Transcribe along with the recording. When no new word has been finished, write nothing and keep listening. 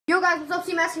guys, what's up?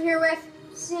 C-Master here with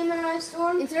Samurai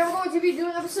Storm. and today we're going to be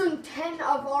doing episode 10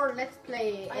 of our Let's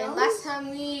Play. And last time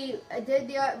we did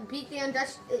beat the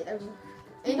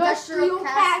industrial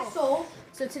castle.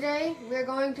 So today we're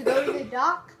going to go to the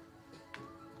dock.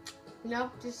 You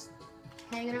know, just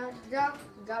hanging out at the dock.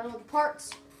 We got all the parts.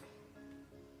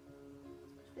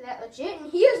 Is that legit?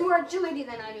 And he has more agility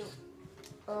than I do.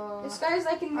 This guy's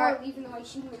like in more, even though I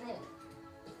shoot him in the head.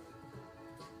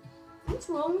 What's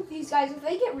wrong with these guys? If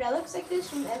they get relics like this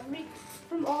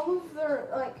from all of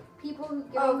their people who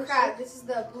get Oh crap! This is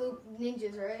the blue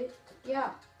ninjas, right?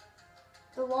 Yeah.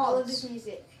 The logs. I love this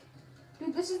music.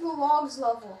 Dude, this is the logs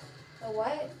level. The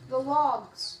what? The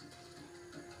logs.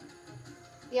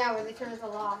 Yeah, where they turn into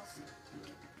logs.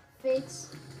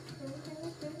 Fates.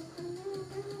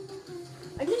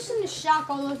 I'm just gonna shock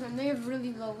all of them. They have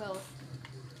really low health.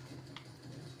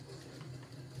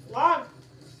 Log.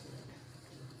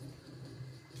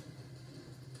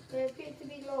 They appear to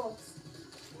be logs.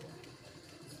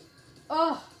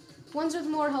 Oh, ones with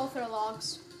more health are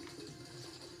logs.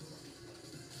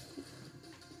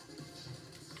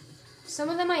 Some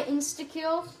of them I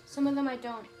insta-kill, some of them I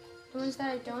don't. The ones that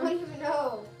I I don't. don't even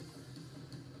know.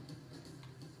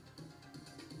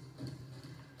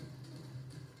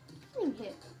 Getting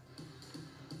hit.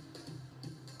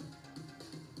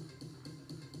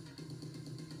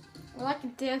 I like a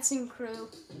dancing crew.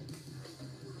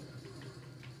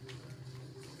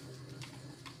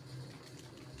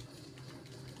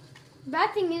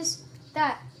 Bad thing is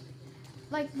that,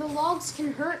 the logs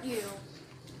can hurt you.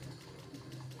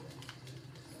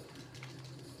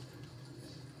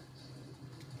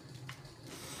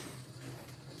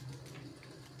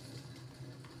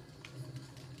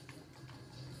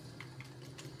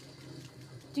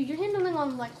 Dude, you're handling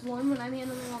on 1 when I'm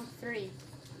handling on 3.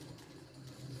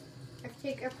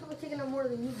 I've probably taken on more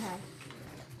than you have.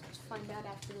 Let's find out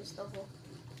after this level.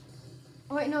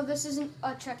 Oh wait, no, this isn't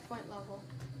a checkpoint level.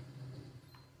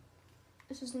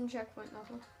 This isn't a checkpoint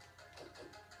level.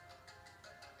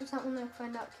 It's not when I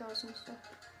find out kills and stuff.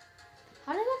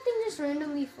 How did that thing just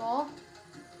randomly fall?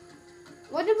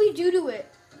 What did we do to it?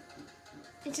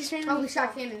 It just randomly Oh, we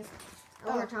shot fell. cannons.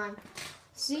 One more time.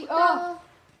 See? Oh!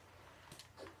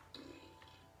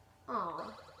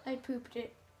 Aw. I pooped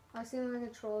it. I seem like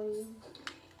a troll you.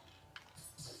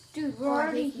 Dude, we're Oh, I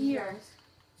already hate you here. guys.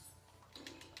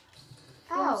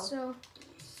 Yeah, Ow. so...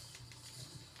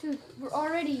 Dude, we're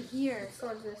already here.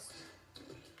 What is this?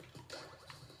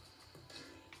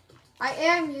 I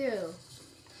am you.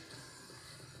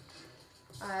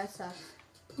 Ah, that sucks.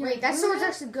 Yeah, Wait, that you sword's know?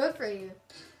 actually good for you.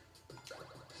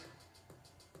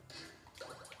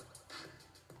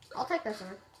 I'll take that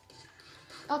sword.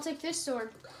 I'll take this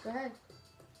sword. Go ahead.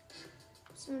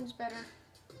 This one's better.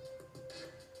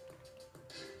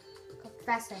 Go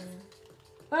fast, I am.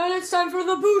 And it's time for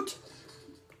the boot!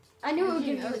 I knew it would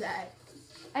You give know you that.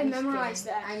 I I'm memorized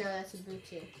kidding. that. I know that's a boot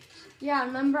too. Yeah,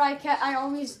 remember I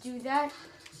always do that.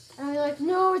 And I'm like,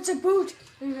 no, it's a boot.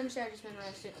 And eventually I just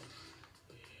memorized it.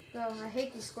 Bro, I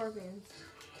hate these scorpions.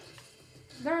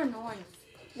 They're annoying.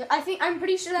 Yeah, I'm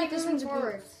pretty sure that this one's a boot.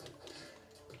 forwards.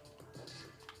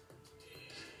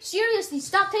 Seriously,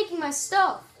 stop taking my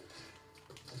stuff.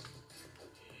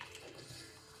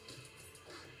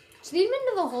 So leave them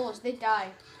into the holes, they die.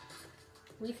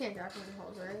 We can't drop in the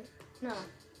holes, right? No.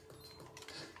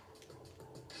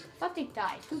 I thought they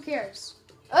died. Who cares?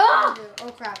 Oh! Oh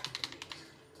crap.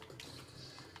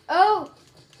 Oh!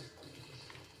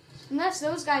 Unless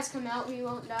those guys come out, we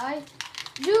won't die.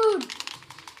 Dude!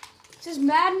 This is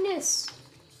madness.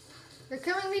 They're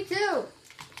killing me too.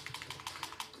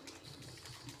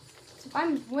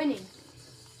 I'm winning.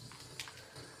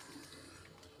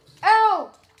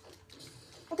 Ow!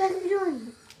 What are you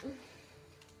doing?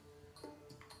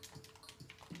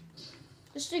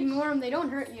 Just ignore them. They don't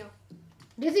hurt you.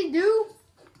 Does he do?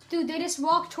 Dude, they just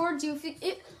walk towards you.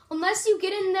 Unless you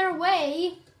get in their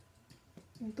way.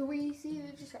 Do we see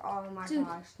the just? Oh my Dude.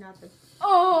 gosh, not the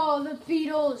Oh, the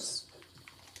beetles.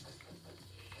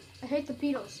 I hate the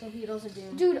beetles. the beetles are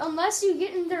doomed. Dude, unless you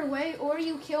get in their way or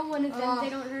you kill one of them, Ugh. they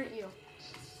don't hurt you.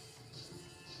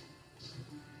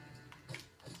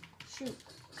 Shoot.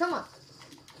 Come on.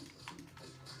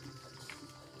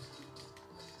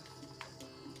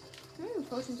 How many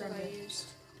potions have I Okay. used?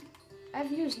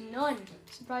 I've used none.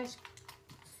 Surprise.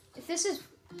 If this is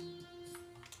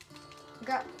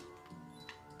Got.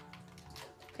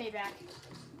 payback.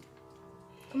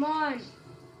 Come on.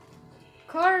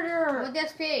 Carter! What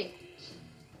gets paid?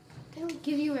 They don't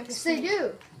give you Yes, XP. they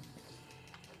do.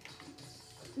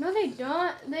 No, they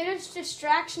don't. They're just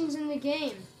distractions in the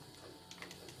game.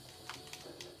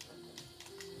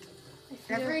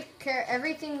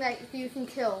 Everything that you can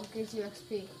kill gives you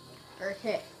XP. Or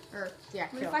hit. Or, yeah,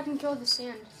 What kill. if I can kill the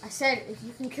sand? I said, if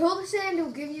you can kill the sand, it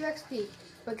will give you XP.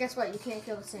 But guess what? You can't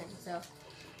kill the sand, so.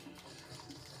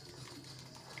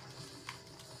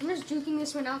 I'm just juking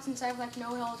this one out since I have like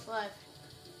no health left.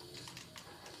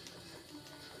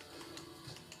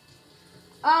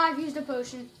 Ah, I've used a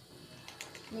potion.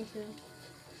 Me too.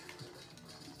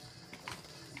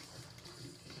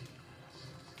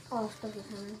 Oh, special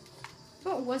timing.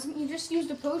 No, it wasn't. You just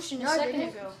used a potion a second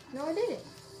ago. No, I didn't.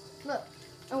 Look.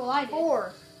 Oh, well, I did.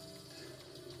 4.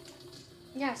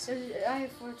 Yeah, so I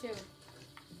have 4 too.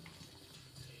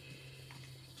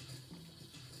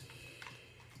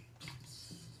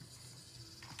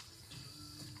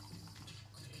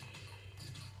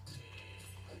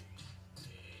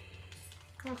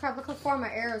 Oh crap, look how far my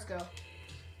arrows go.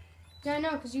 Yeah, I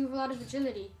know, because you have a lot of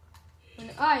agility.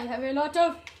 And I have a lot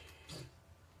of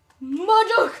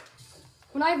magic!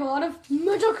 When I have a lot of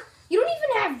magic. You don't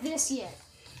even have this yet.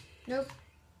 Nope.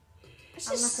 It's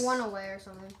I'm just... like 1 away or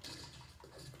something.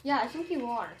 Yeah, I think you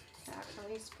are.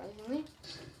 Actually, surprisingly.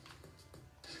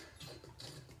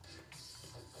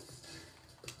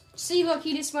 See, look,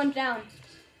 he just went down.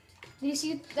 Did you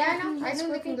see that? Yeah, I know. I know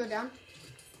we can go down.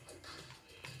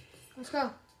 Let's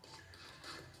go.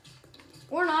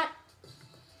 Or not.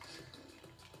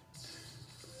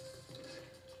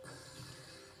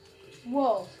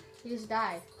 Whoa. He just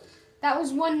died. That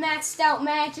was one maxed out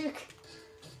magic.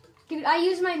 Dude, I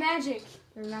use my magic.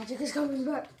 Your magic is coming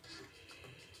back.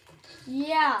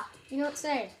 Yeah, you don't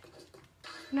say.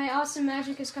 My awesome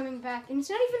magic is coming back, and it's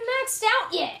not even maxed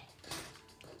out yet.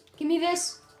 Give me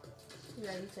this.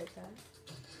 Yeah, you take that.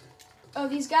 Oh,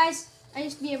 these guys. I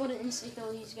used to be able to insta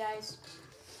kill these guys.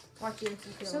 Watch you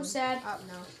instant kill So him. sad. Oh,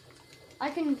 no. I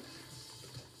can.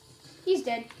 He's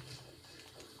dead.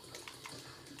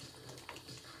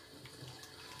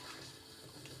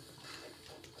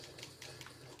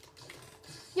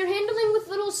 You're handling with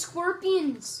little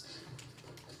scorpions.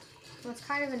 Well, it's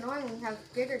kind of annoying when you have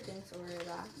bigger things to worry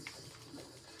about.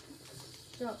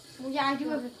 So, Well, yeah, I do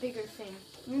have a bigger thing.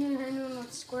 You're handling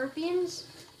with scorpions?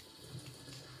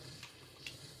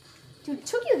 Dude, it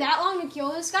took you that long to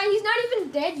kill this guy? He's not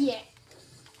even dead yet.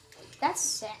 That's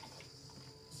sad.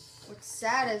 what's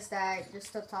sad is that you're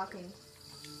still talking.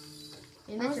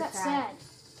 How is that sad?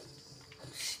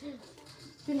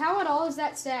 Dude, how at all is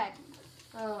that sad?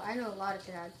 Oh, I know a lot of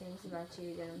bad things about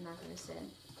you that I'm not going to say.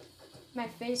 My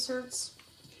face hurts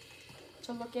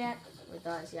to look at. It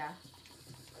does, yeah.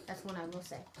 That's one I will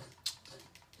say.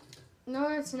 No,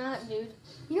 it's not, dude.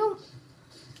 You know...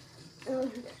 Oh,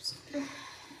 who cares?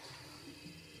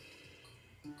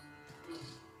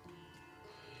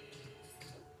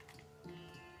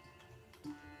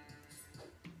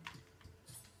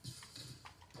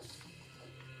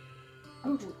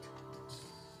 Boot.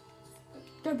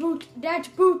 The boot,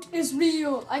 that boot is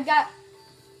real.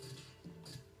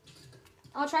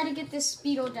 I'll try to get this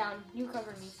speedo down. You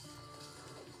cover me.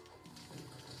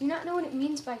 Do you not know what it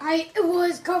means by... I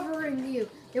was covering you.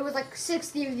 There was like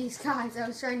 60 of these guys I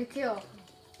was trying to kill.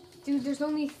 Dude, there's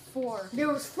only 4. There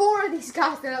was 4 of these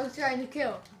guys that I was trying to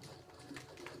kill.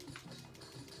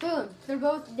 Boom, they're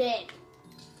both dead.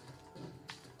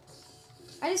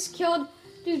 I just killed...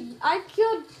 Dude, I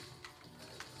killed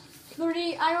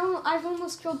 3... I've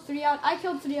almost killed 3 out... I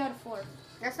killed 3 out of 4.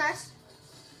 That's nice.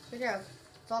 Good job.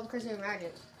 It's all because of your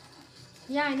magic.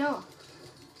 Yeah, I know.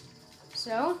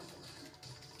 So...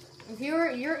 If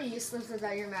you're useless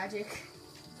without your magic.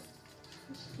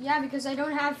 Yeah, because I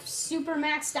don't have super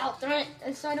maxed out threat.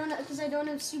 So because I don't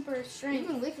have super strength.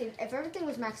 Even with it, if everything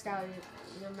was maxed out,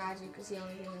 your magic is the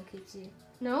only thing that keeps you.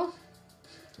 No?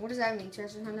 What does that mean,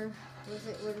 treasure hunter? What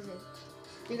is it?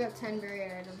 Dig up 10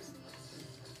 buried items.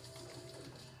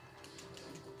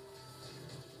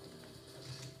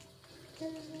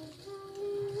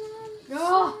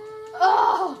 No!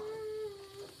 Oh!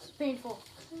 It's painful.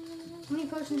 How many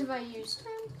potions have I used?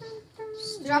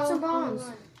 Drop some Still bombs.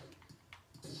 only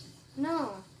 1.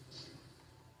 No.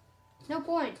 No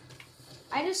point.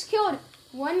 I just killed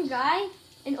 1 guy,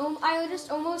 and I just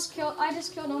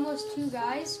killed almost 2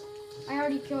 guys. I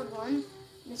already killed 1.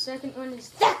 The second one is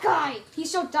that guy. He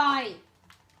shall die.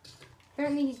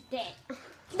 Apparently he's dead.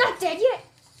 He's not dead yet.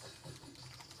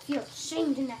 I feel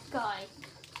ashamed in that guy.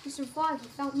 He survived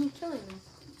without me killing him.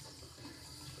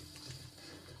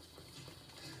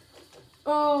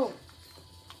 Oh.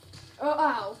 Oh,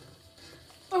 ow.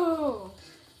 Oh.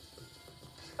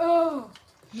 Oh.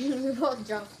 We both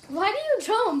jumped. Why do you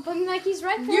jump? I mean, like, he's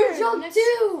right there. You jumped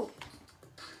too!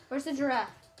 Where's the giraffe?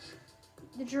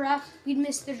 The giraffe? We'd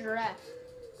miss the giraffe.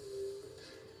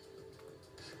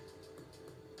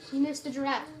 You missed the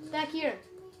giraffe. Back here.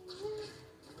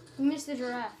 You missed the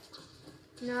giraffe.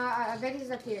 No, I bet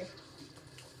he's up here.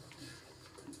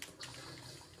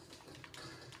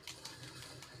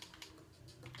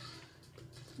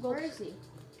 Gulp. Where is he?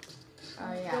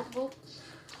 Oh yeah. Gulp, gulp.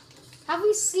 Have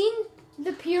we seen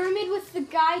the pyramid with the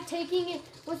guy taking it,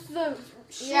 with the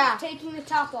ship taking the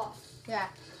top off? Yeah.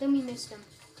 Then we missed him.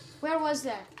 Where was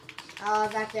that?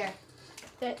 Back there.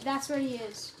 That's where he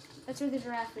is. That's where the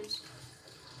giraffe is.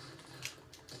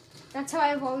 That's how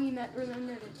I've always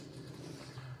remembered it.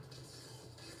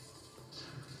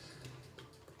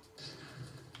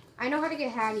 I know how to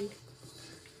get Hattie.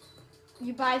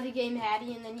 You buy the game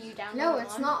Hattie and then you download it. No,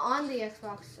 it's not on the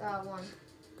Xbox One.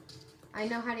 I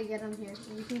know how to get them here.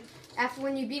 You can, after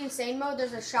when you beat Insane Mode,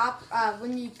 there's a shop.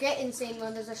 When you get Insane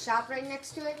Mode, there's a shop right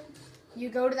next to it. You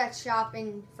go to that shop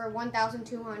and for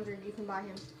 1,200, you can buy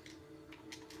him.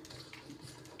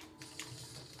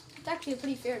 It's actually a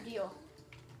pretty fair deal.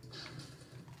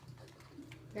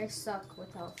 They suck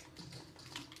with health.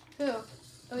 Who?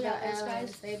 Oh yeah, The those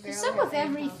aliens, guys. they They barely suck have with any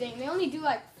everything. They only do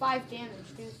like 5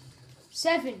 damage, dude.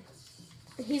 7.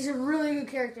 He's a really good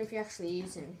character if you actually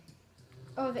use him.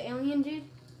 Oh, the alien dude?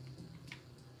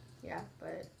 Yeah,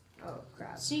 but oh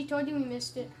crap. See, told you we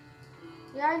missed it.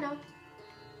 Yeah, I know.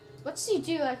 What's he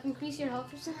do? Like increase your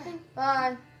health or something?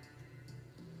 Bye.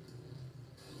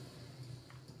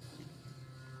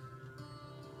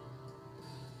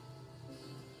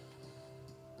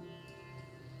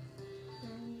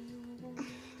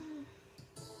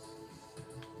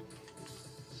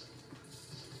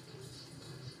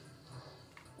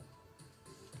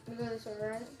 We go this way,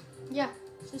 right? Yeah,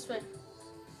 it's this way.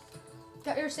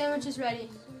 Got your sandwiches ready.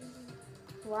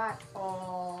 What?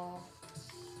 Oh.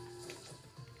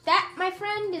 That, my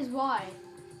friend, is why.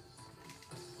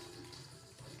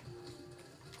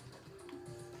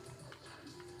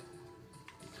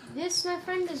 This, my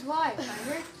friend, is why,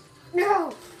 Finder.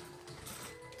 No!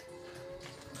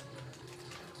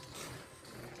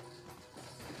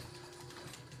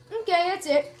 Okay, that's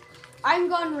it. I'm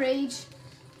gone rage.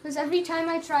 Because every time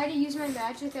I try to use my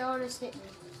magic, they always hit me.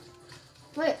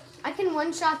 Wait, I can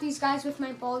one-shot these guys with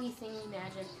my bally thingy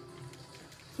magic.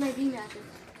 My B magic.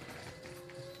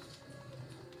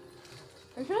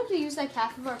 I'm gonna have to use like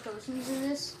half of our potions in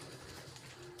this.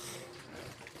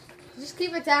 Just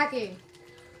keep attacking.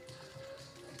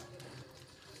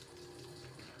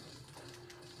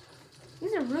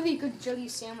 These are really good juggy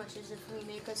sandwiches if they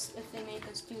make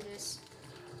us do this.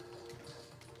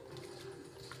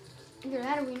 Either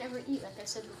that or we never eat, like I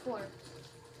said before.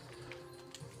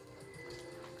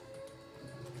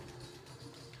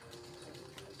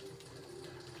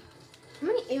 How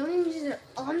many aliens are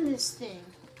on this thing?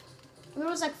 There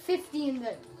was like 50 in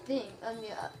the thing, on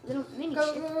the little mini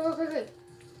Go, ship. go, go, go, go.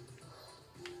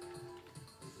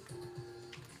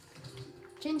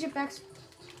 Change it back.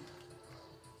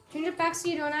 Change it back so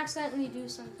you don't accidentally do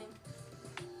something.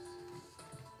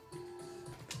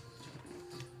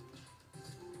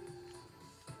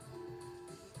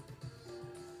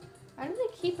 How do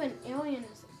they keep an alien?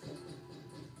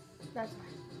 That's fine.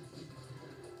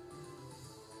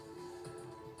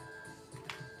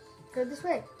 Go this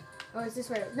way. Oh, it's this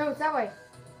way. No, it's that way.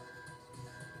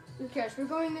 Who cares? We're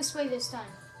going this way this time.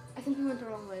 I think we went the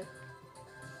wrong way.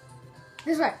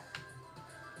 This way.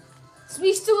 So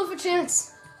we still have a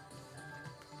chance.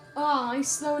 Oh, my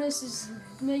slowness is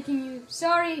making you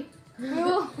sorry. We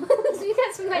will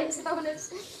because of my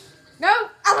slowness. No, out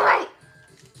of the way.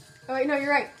 Oh wait, no, you're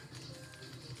right.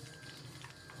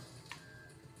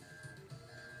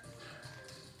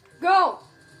 Go!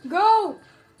 Go!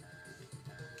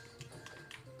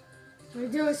 We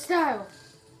do it style.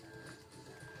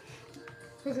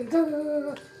 Go, go, go,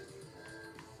 go, go.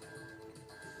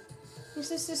 Is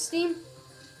this the steam?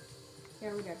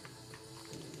 Yeah, we did.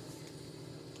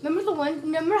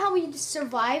 Remember how we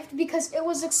survived because it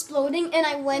was exploding and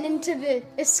I went into the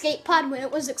escape pod when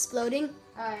it was exploding?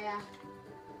 Oh, yeah.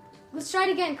 Let's try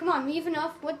it again. Come on, we have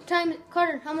enough. What time?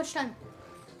 Carter, how much time?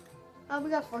 Oh, we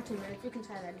got 14 minutes. You can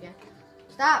try that again.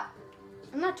 Stop.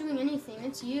 I'm not doing anything.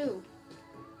 It's you.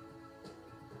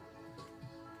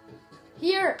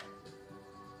 Here.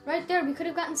 Right there. We could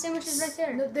have gotten sandwiches right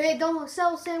there. No, they don't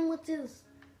sell sandwiches.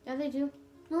 Yeah, they do.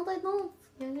 No, they don't.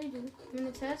 Yeah, they do. You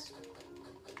want to test?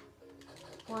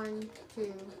 1,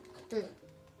 2, 3.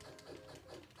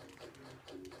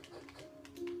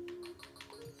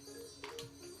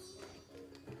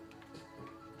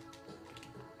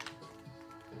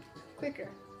 Quicker.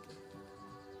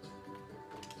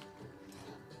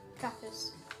 Got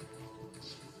this.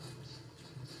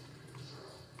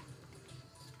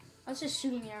 I was just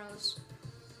shooting arrows.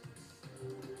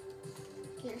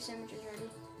 Here, sandwiches ready.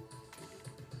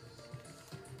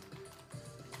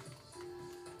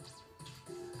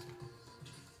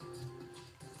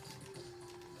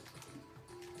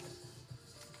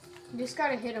 You just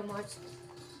gotta hit him once.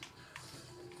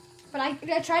 But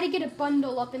I try to get a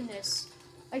bundle up in this.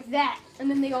 Like that. And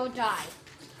then they all die.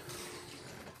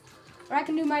 Or I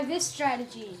can do my this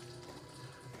strategy.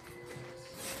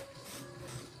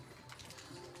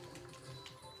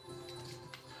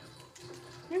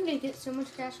 I'm gonna get so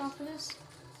much cash off of this.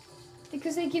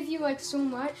 Because they give you like so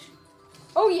much.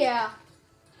 Oh yeah.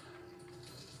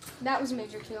 That was a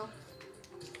major kill.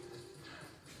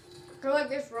 Go like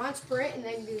this, run, sprint, and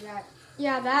then do that.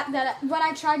 Yeah,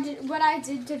 what I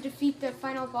did to defeat the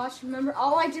final boss. Remember,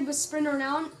 all I did was sprint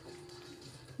around.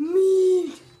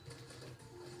 Meat.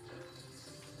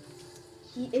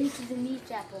 He ate the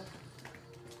meat apple.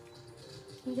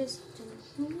 He just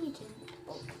didn't eat an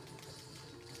apple.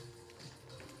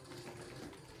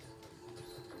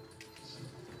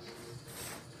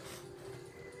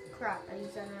 Crap, I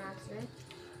used that in an accident.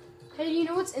 Hey, do you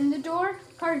know what's in the door?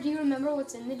 Carter, do you remember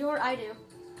what's in the door? I do.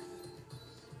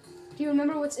 Do you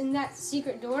remember what's in that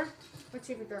secret door? What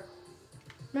secret door?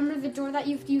 Remember the door that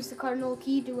you have to use the cardinal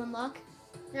key to unlock?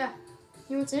 Yeah.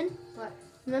 You know what's in? What?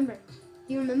 Remember.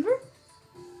 You remember?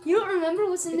 You don't remember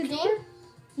what's in the key? door?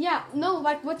 Yeah, no,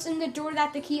 like what's in the door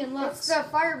that the key unlocks? It's the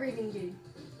fire-breathing dude.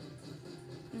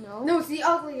 No. No, it's the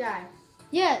ugly guy.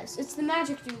 Yes, it's the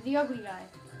magic dude, the ugly guy.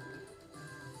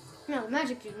 No, the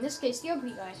magic dude. In this case, the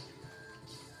ugly guy.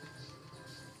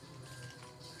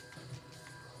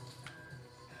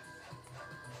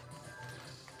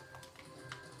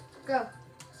 Go.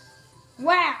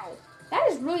 Wow, that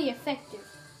is really effective.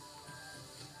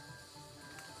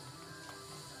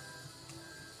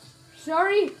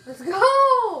 Sorry. Let's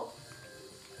go!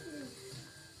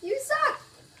 You suck!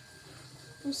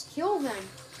 Just kill them.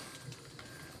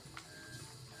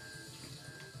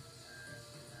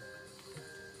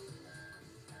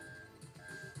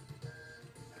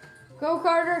 Go,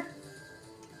 Carter.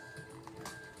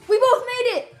 We both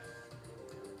made it.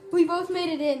 We both made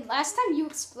it in. Last time you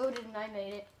exploded and I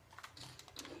made it.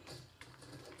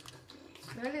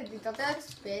 You thought that was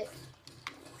spit.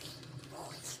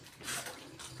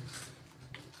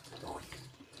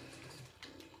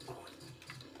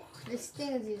 This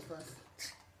thing is useless.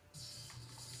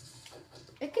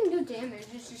 It can do damage.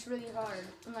 It's just really hard.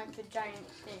 Unlike the giant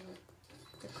thing.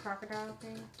 The crocodile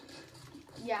thing.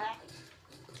 Yeah.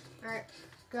 Alright,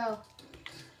 go.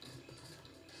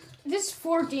 This is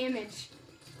 4 damage.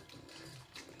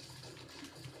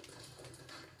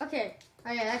 Okay.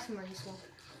 Oh yeah, that's more useful.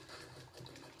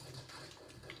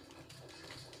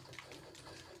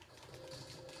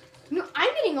 No,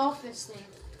 I'm getting off this thing.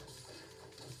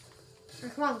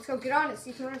 Come on, let's go. Get on it so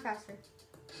you can run faster.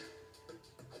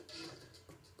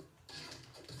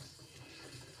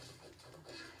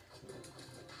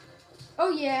 Oh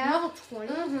yeah. Level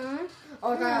 20? Mm-hmm.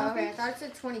 Oh god, okay. I thought it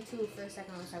said 22 for a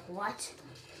second. I was like, what?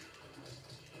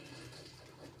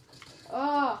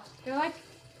 Oh, they're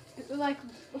like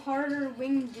harder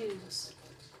winged dudes.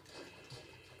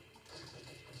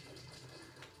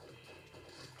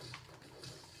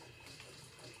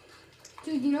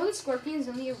 Dude, you know the scorpions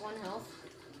only have 1 health?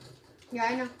 Yeah,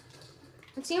 I know.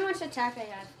 Let's see how much attack they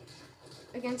have.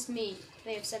 Against me,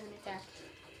 they have 7 attack.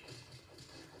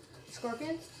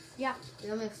 Scorpions? Yeah.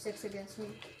 They only have 6 against me.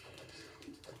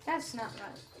 That's not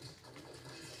right.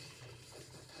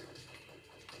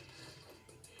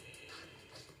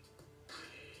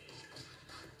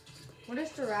 What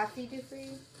does Giraffe do for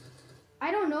you?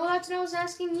 I don't know, that's what I was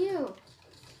asking you.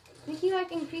 I think he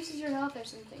like increases your health or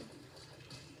something.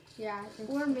 Yeah, I think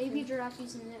Or so, maybe too.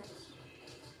 Giraffe's in this.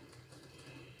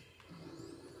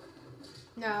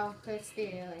 No, it's the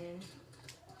alien.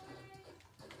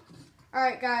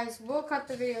 Alright guys, we'll cut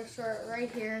the video short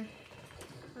right here.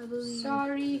 I believe.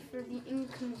 Sorry for the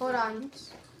inconvenience. Hold on.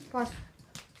 Pause.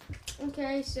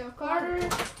 Okay, so Carter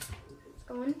is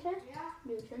going to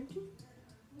do something.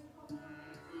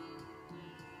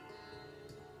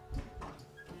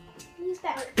 Use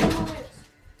that.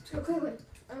 Let's go quickly.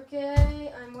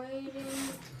 Okay, I'm waiting.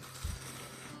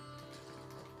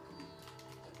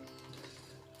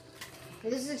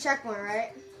 This is a checkpoint,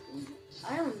 right?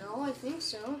 I don't know, I think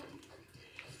so.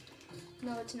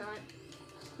 No, it's not.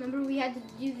 Remember we had to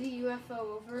do the UFO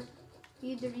over?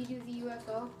 We had to redo the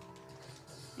UFO?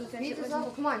 Because Beat it this was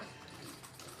level. Come on.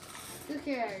 Who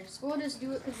cares? We'll just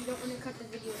do it because we don't want to cut the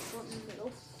video short in the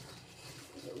middle.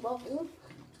 The level.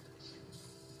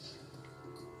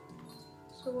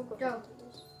 So we'll go. Go.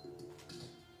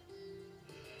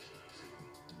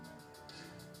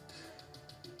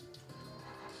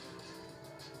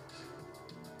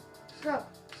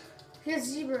 He has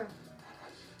zebra.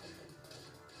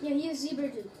 Yeah, he has zebra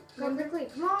too. Go quickly.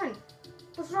 Come on.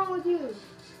 What's wrong with you?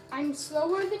 I'm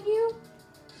slower than you?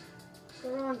 Go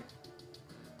around.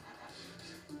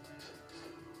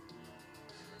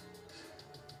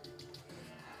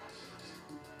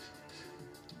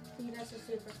 He has a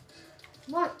zebra.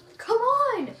 Come on. Come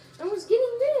on. I was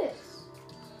getting this.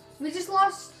 We just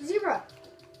lost zebra.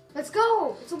 Let's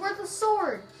go. It's a worthless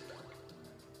sword.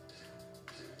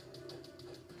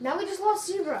 Now we just lost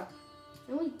zebra.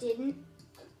 No, we didn't.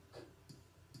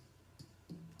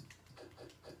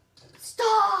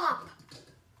 Stop!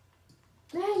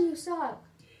 Man, you suck.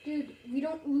 Dude, we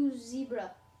don't lose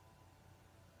zebra.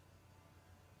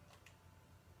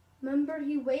 Remember,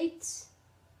 he waits.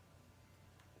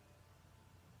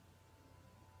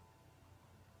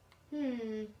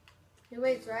 He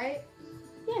waits, right?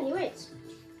 Yeah, he waits.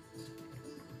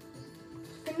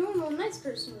 A normal, nice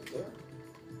person would do.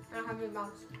 I don't have any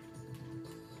bombs.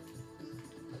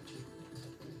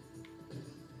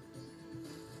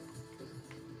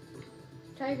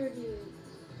 Tiger dude.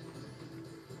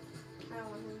 I don't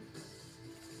want him.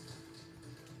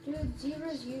 Dude,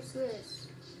 zebra's useless.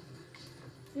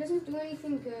 He doesn't do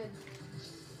anything good.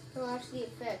 So watch the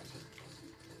effect.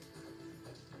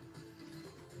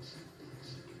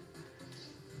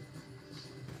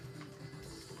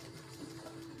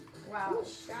 Wow. What a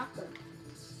shocker.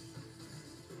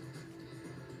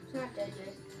 He's not dead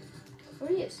yet. Oh,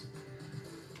 he is.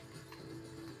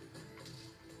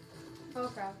 Oh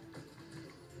crap.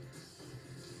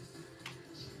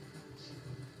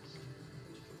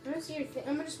 I want to see your thing.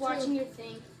 I'm just watching your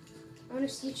thing. I want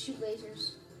to see it shoot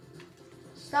lasers.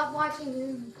 Stop watching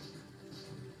him.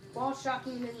 Ball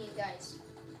shocking 1 million guys.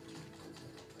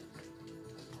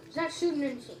 He's not shooting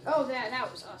anything. Oh,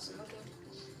 that was awesome. Okay.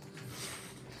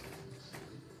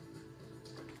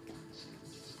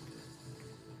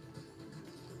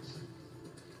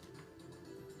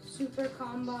 Super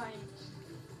Combine.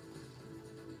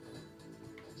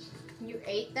 You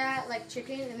ate that like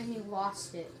chicken and then you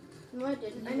lost it. No, I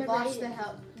didn't. I You never lost ate the it.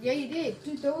 hell. Yeah, you did.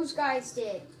 Dude, those guys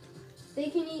did. They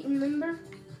can eat, remember?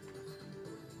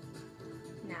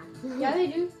 Nah. Yeah, they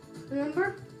do.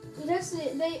 Remember? That's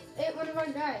it. They ate one of our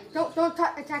guys. Don't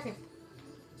attack him.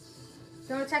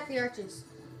 Don't attack the archers.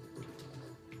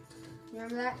 You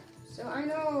remember that? So I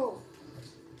know.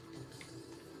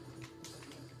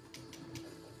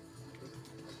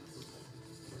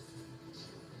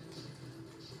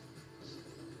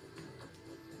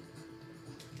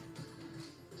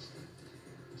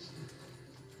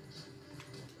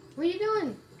 What are you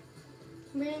doing?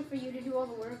 I'm waiting for you to do all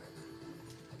the work.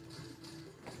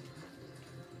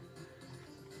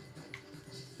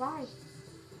 Why?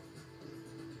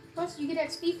 Plus, you get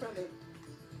XP from it.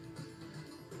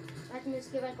 I can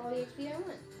just get like all the XP I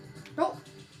want. Don't.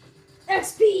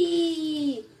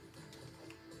 XP!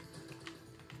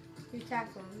 You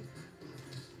attacked one.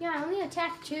 Yeah, I only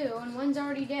attacked 2, and one's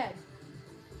already dead.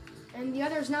 And the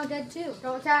other's now dead too.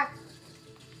 Don't attack.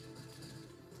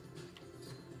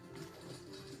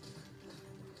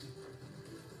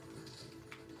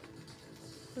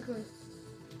 Quickly.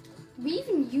 We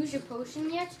even use your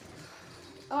potion yet?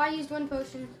 Oh, I used 1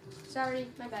 potion. Sorry,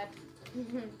 my bad.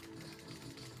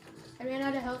 I ran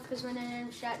out of health because my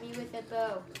nan shot me with a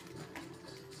bow.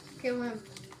 Kill him.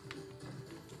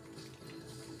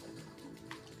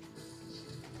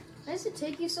 Why does it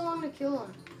take you so long to kill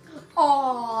him?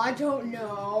 Oh, I don't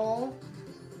know.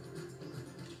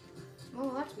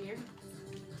 Oh, that's weird.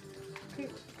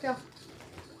 Kill.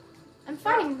 I'm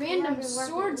finding Yeah, random yeah, yeah,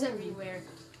 swords yeah. everywhere.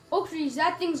 Oak trees,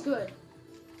 that thing's good.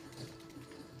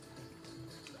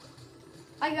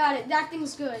 I got it. That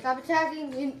thing's good. Stop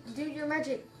attacking and do your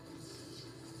magic.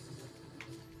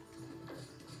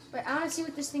 But I want to see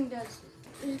what this thing does.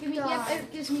 It gives me, yep, Die.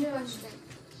 it gives me plus strength.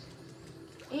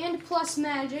 And plus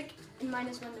magic and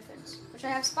 -1 defense, which I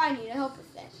have Spiny to help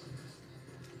with that.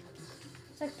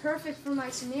 It's like perfect for my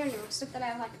scenario, except that I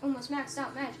have like almost maxed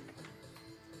out magic.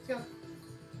 Go.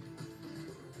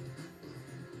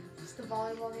 It's the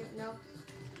volleyball game. No.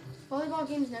 Volleyball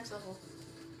game's next level.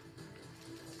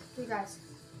 You guys.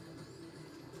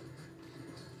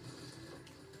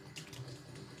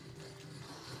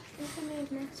 I think I may have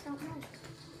maxed out magic.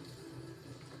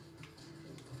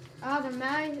 Ah,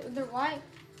 they're white.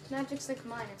 Magic's like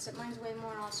mine, except mine's way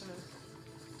more awesomer.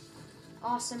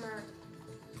 Awesomer.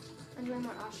 And way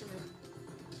more awesomer.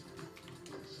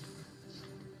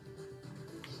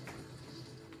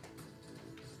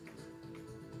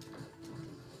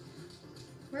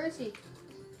 Where is he?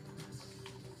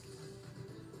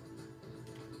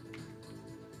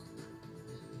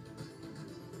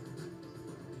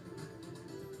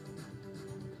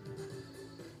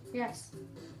 Yes.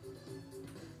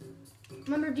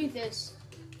 Remember, do this.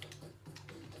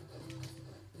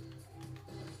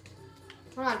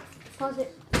 Hold on. Pause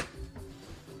it.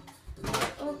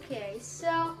 Okay,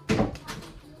 so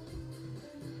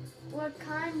we're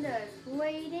kind of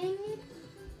waiting.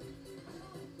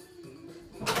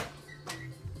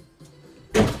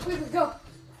 Quickly, go.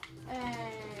 And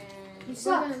You we're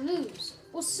suck. gonna lose.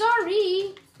 Well,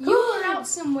 sorry. You were out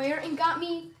somewhere and got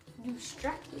me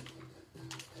distracted.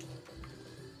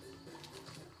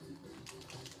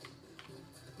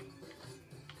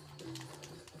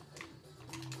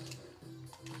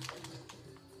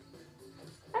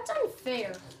 That's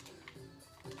unfair.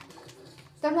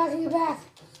 Stop knocking it back.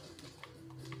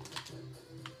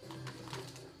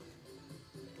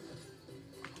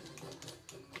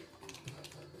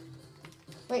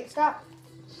 Wait, stop.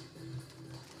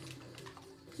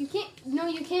 You can't. No,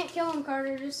 you can't kill him,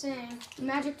 Carter. Just saying.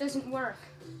 Magic doesn't work.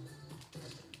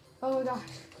 Oh my gosh.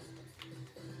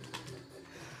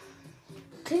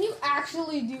 Can you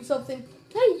actually do something?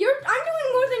 Hey, I'm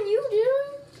doing more than you do.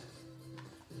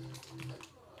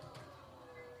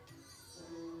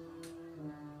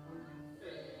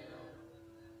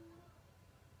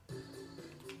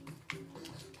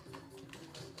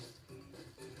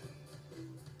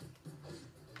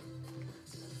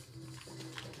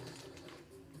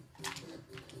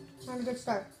 Not a good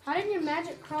start. How did your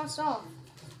magic cross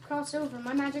over?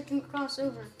 My magic didn't cross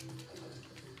over.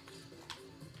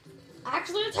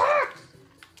 Actually attack!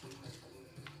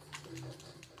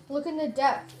 Look in the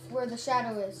depth where the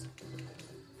shadow is.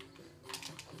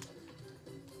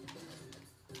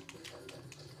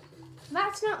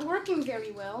 That's not working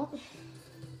very well.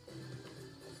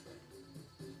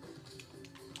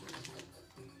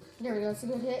 There we go. It's a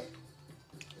good hit.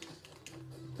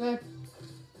 Good.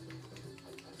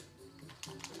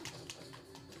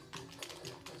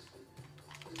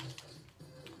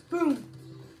 Boom.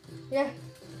 Yeah.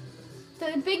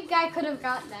 The big guy could have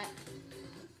got that.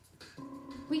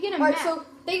 We get a Alright, map. so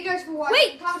thank you guys for watching.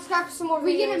 Wait! Comment, subscribe for some more videos.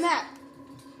 We get a map.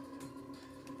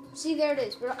 See, there it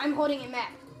is. I'm holding a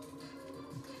map.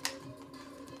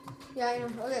 Yeah, I know.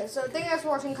 Okay, so thank you guys for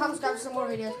watching. Comment, subscribe for some more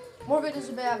videos. More videos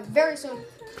will be out very soon.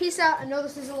 Peace out. I know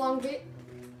this is a long video.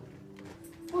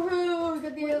 Woohoo! We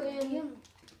got the alien.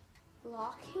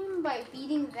 Block him by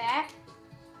beating that.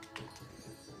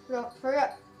 No, hurry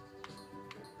up.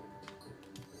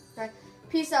 Okay.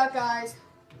 Peace out, guys.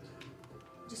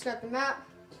 Just got the map.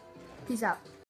 Peace out.